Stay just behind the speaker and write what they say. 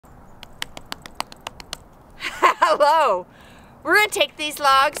Hello! We're gonna take these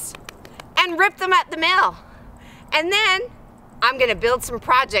logs and rip them at the mill. And then I'm gonna build some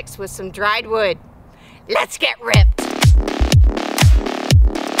projects with some dried wood. Let's get ripped!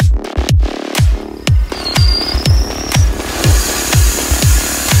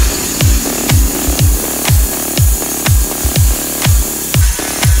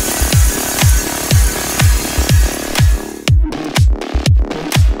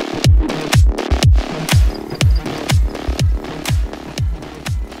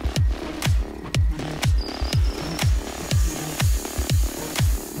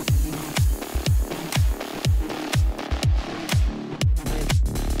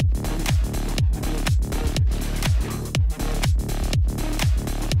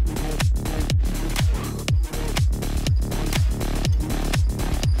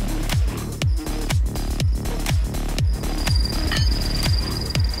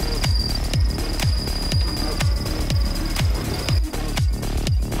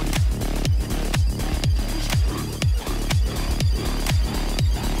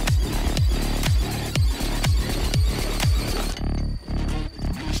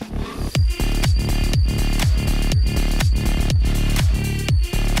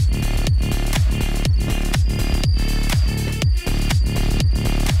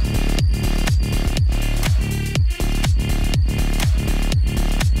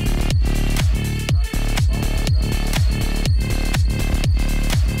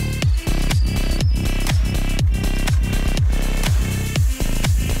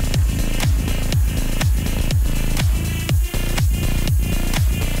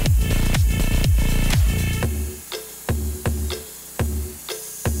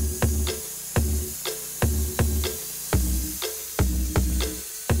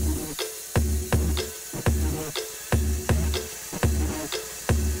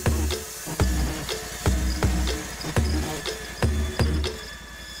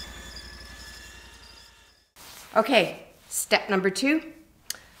 Okay, step number 2.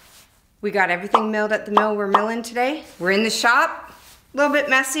 We got everything milled at the mill we're milling today. We're in the shop, a little bit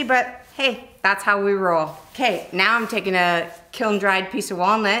messy, but hey, that's how we roll. Okay, now I'm taking a kiln dried piece of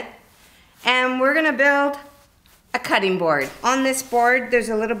walnut and we're gonna build a cutting board. On this board, there's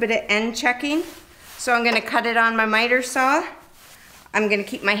a little bit of end checking. So I'm gonna cut it on my miter saw. I'm gonna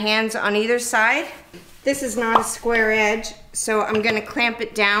keep my hands on either side. This is not a square edge, so I'm gonna clamp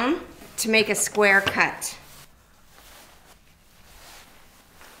it down to make a square cut.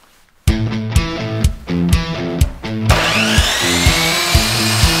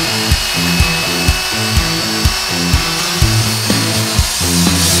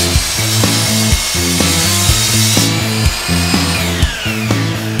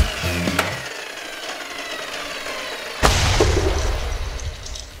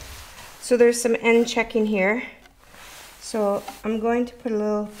 So there's some end checking here. So I'm going to put a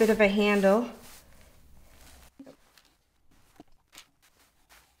little bit of a handle.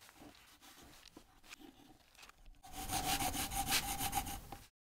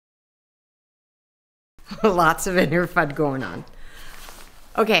 Lots of inner fun going on.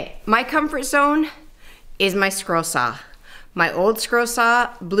 Okay, my comfort zone is my scroll saw. My old scroll saw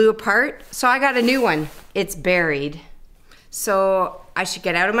blew apart, so I got a new one. It's buried. So I should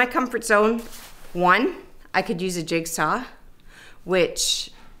get out of my comfort zone. 1, I could use a jigsaw,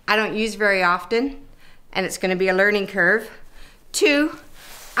 which I don't use very often, and it's gonna be a learning curve. 2,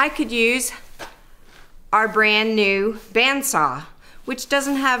 I could use our brand new bandsaw, which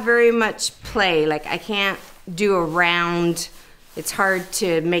doesn't have very much play. Like I can't do a round, it's hard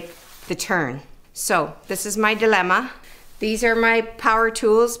to make the turn. So this is my dilemma. These are my power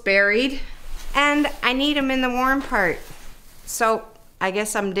tools buried, and I need them in the warm part. So I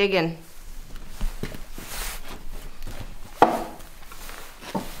guess I'm digging.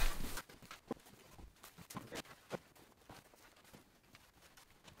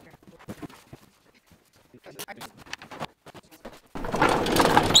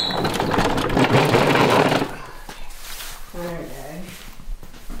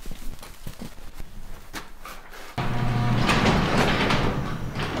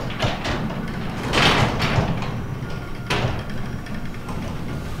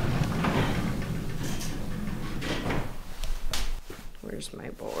 Where's my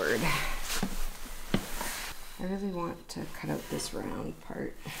board? I really want to cut out this round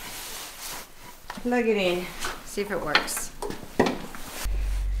part. Plug it in, see if it works.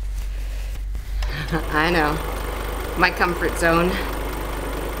 I know, my comfort zone.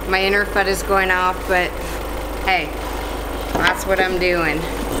 My inner foot is going off, but hey, that's what I'm doing.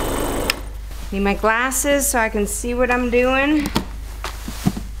 Need my glasses so I can see what I'm doing.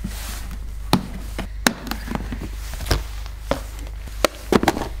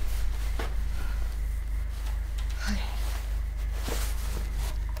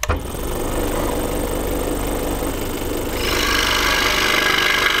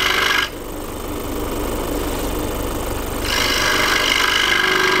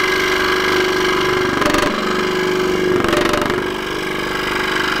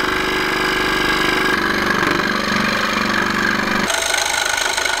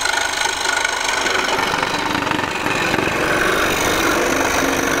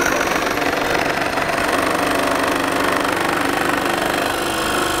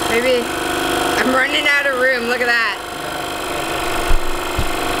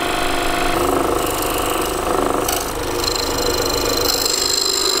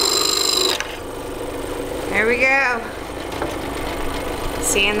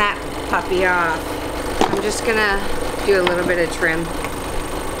 sand that puppy off. I'm just gonna do a little bit of trim.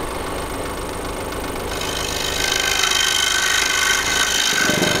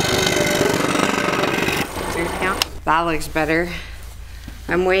 That looks better.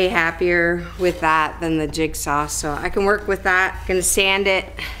 I'm way happier with that than the jigsaw, so I can work with that. Gonna sand it.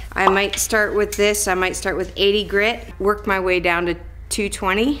 I might start with this. I might start with 80 grit, work my way down to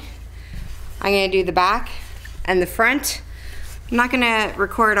 220. I'm gonna do the back and the front. I'm not gonna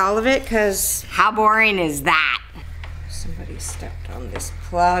record all of it because how boring is that? Somebody stepped on this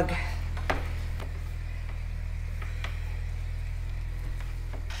plug.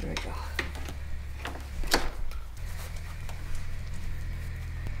 There we go.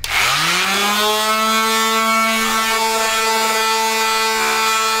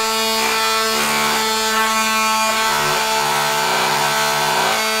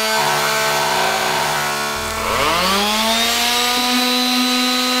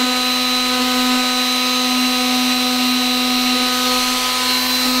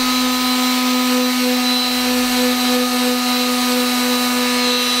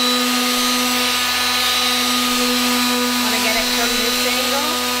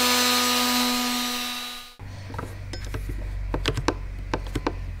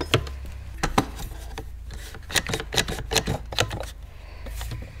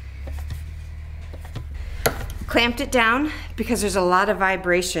 Clamped it down because there's a lot of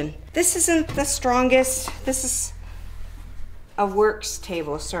vibration. This isn't the strongest. This is a Works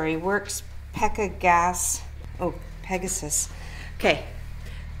table, sorry, Works Pegasus. Oh, Pegasus. Okay,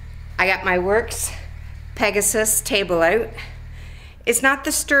 I got my Works Pegasus table out. It's not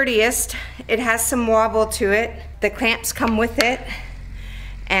the sturdiest. It has some wobble to it. The clamps come with it,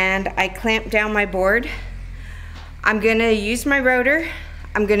 and I clamped down my board. I'm gonna use my router.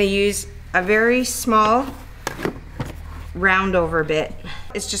 I'm gonna use a very small round over bit.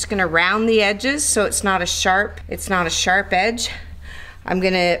 It's just gonna round the edges so it's not a sharp edge. I'm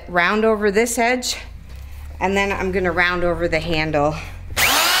gonna round over this edge, and then I'm gonna round over the handle.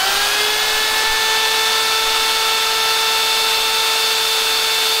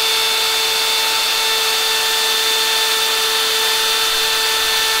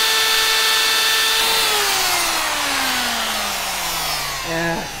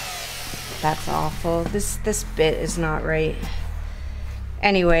 That's awful. This bit is not right.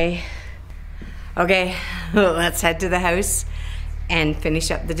 Anyway, okay, let's head to the house and finish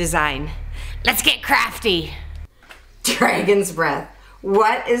up the design. Let's get crafty. Dragon's breath.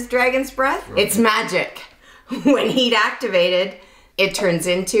 What is dragon's breath? It's magic. When heat activated, it turns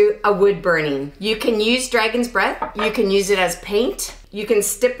into a wood burning. You can use dragon's breath. You can use it as paint. You can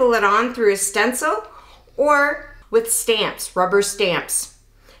stipple it on through a stencil or with stamps, rubber stamps.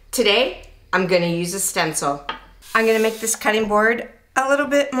 Today, I'm gonna use a stencil. I'm gonna make this cutting board a little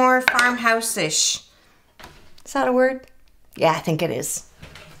bit more farmhouse-ish. Is that a word? Yeah, I think it is.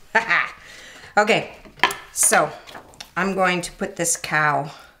 Okay, so I'm going to put this cow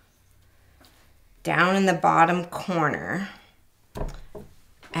down in the bottom corner.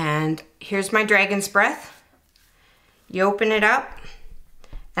 And here's my dragon's breath. You open it up,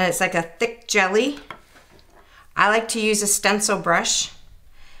 and it's like a thick jelly. I like to use a stencil brush.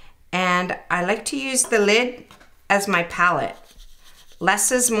 And I like to use the lid as my palette.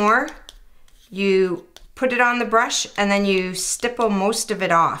 Less is more. You put it on the brush and then you stipple most of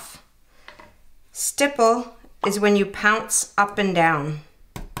it off. Stipple is when you pounce up and down.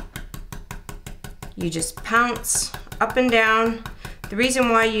 You just pounce up and down. The reason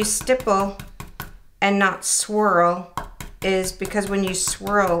why you stipple and not swirl is because when you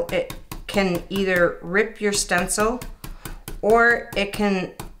swirl, it can either rip your stencil or it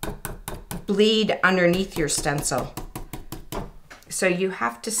can bleed underneath your stencil. So you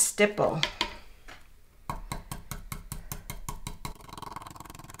have to stipple.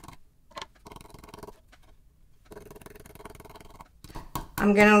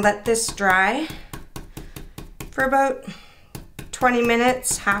 I'm gonna let this dry for about 20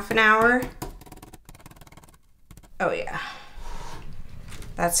 minutes, half an hour. Oh yeah,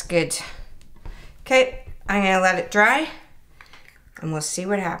 that's good. Okay, I'm gonna let it dry and we'll see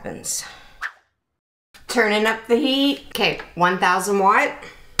what happens. Turning up the heat. Okay, 1000 watt.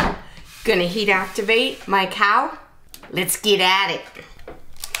 Gonna heat activate my cow. Let's get at it.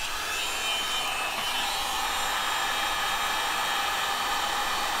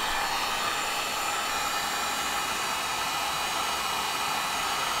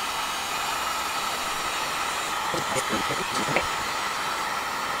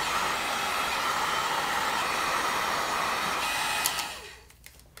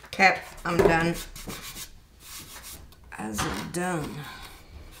 Okay, I'm done. As I'm done.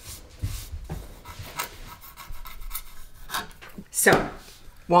 So,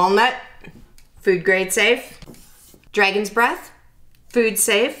 walnut, food grade safe, dragon's breath, food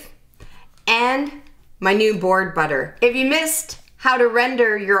safe, and my new board butter. If you missed how to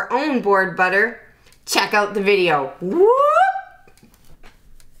render your own board butter, check out the video. Whoop!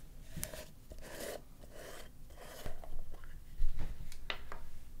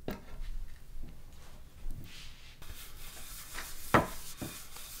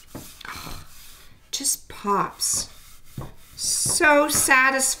 Just pops. So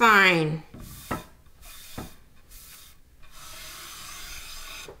satisfying.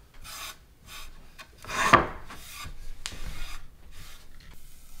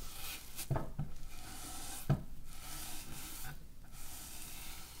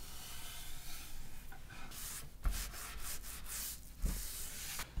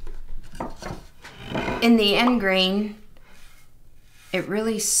 In the end grain, it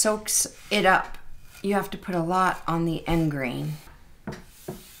really soaks it up. You have to put a lot on the end grain.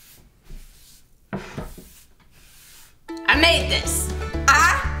 I made this.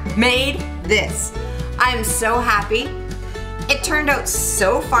 I made this. I'm so happy. It turned out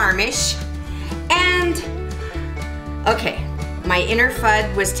so farmish. And, okay, my inner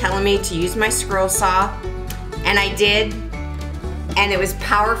FUD was telling me to use my scroll saw, and I did, and it was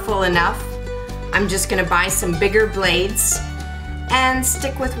powerful enough. I'm just gonna buy some bigger blades and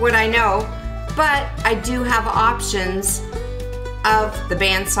stick with what I know. But I do have options of the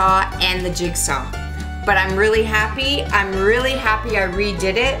bandsaw and the jigsaw. But I'm really happy. I'm really happy I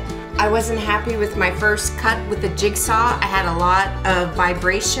redid it. I wasn't happy with my first cut with the jigsaw. I had a lot of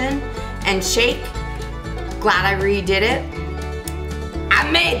vibration and shake. Glad I redid it. I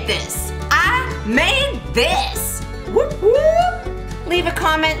made this. I made this. Whoop, whoop. Leave a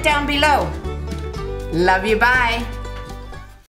comment down below. Love you, bye.